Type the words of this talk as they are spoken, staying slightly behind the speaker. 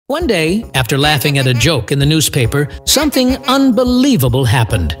One day, after laughing at a joke in the newspaper, something unbelievable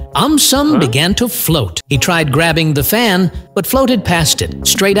happened. AumSum began to float. He tried grabbing the fan, but floated past it,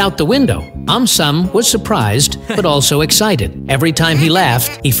 straight out the window. AumSum was surprised, but also excited. Every time he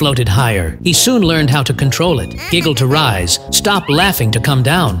laughed, he floated higher. He soon learned how to control it, giggle to rise, stop laughing to come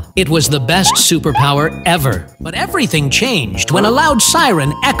down. It was the best superpower ever. But everything changed when a loud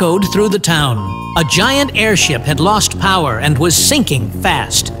siren echoed through the town. A giant airship had lost power and was sinking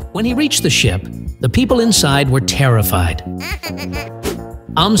fast. When he reached the ship, the people inside were terrified.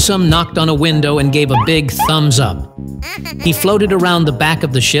 AumSum knocked on a window and gave a big thumbs up. He floated around the back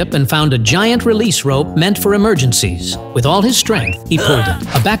of the ship and found a giant release rope meant for emergencies. With all his strength, he pulled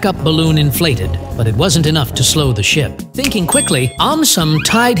it. A backup balloon inflated, but it wasn't enough to slow the ship. Thinking quickly, AumSum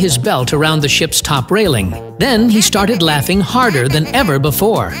tied his belt around the ship's top railing. Then he started laughing harder than ever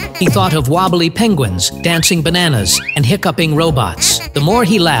before. He thought of wobbly penguins, dancing bananas, and hiccuping robots. The more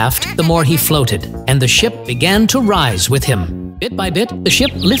he laughed, the more he floated, and the ship began to rise with him. Bit by bit, the ship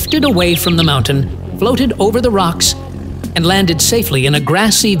lifted away from the mountain, floated over the rocks, and landed safely in a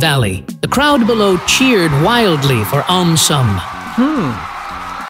grassy valley. The crowd below cheered wildly for AumSum.